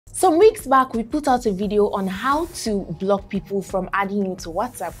Some weeks back, we put out a video on how to block people from adding you to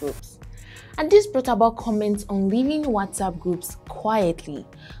WhatsApp groups. And this brought about comments on leaving WhatsApp groups quietly,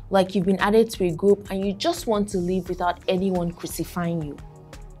 like you've been added to a group and you just want to leave without anyone crucifying you.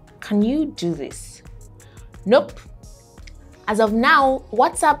 Can you do this? Nope. As of now,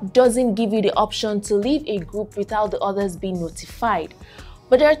 WhatsApp doesn't give you the option to leave a group without the others being notified.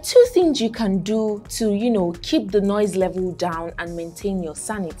 But there are two things you can do to, keep the noise level down and maintain your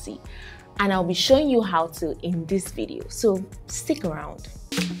sanity. And I'll be showing you how to in this video, so stick around.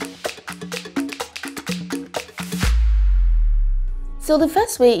 So the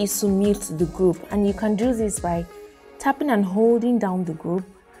first way is to mute the group, and you can do this by tapping and holding down the group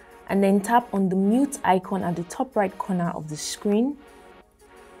and then tap on the mute icon at the top right corner of the screen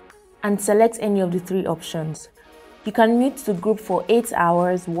and select any of the three options. You can mute the group for 8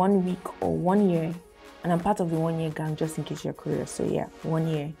 hours, 1 week, or 1 year. And I'm part of the 1 year gang just in case you're curious. So yeah, 1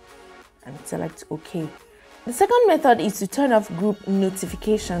 year, and select OK. The second method is to turn off group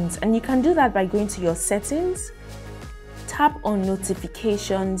notifications, and you can do that by going to your settings, tap on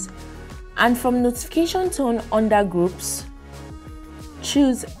notifications, and from notification tone under groups,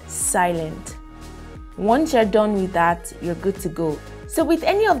 choose silent. Once you're done with that, you're good to go. So with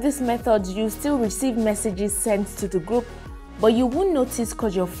any of these methods, you still receive messages sent to the group, but you won't notice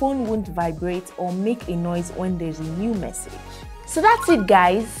because your phone won't vibrate or make a noise when there's a new message. So that's it,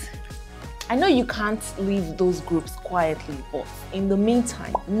 guys. I know you can't leave those groups quietly, but in the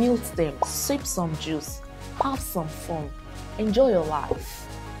meantime, mute them, sip some juice, have some fun, enjoy your life,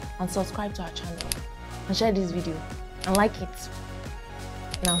 and subscribe to our channel, and share this video, and like it.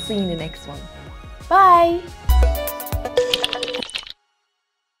 And I'll see you in the next one. Bye!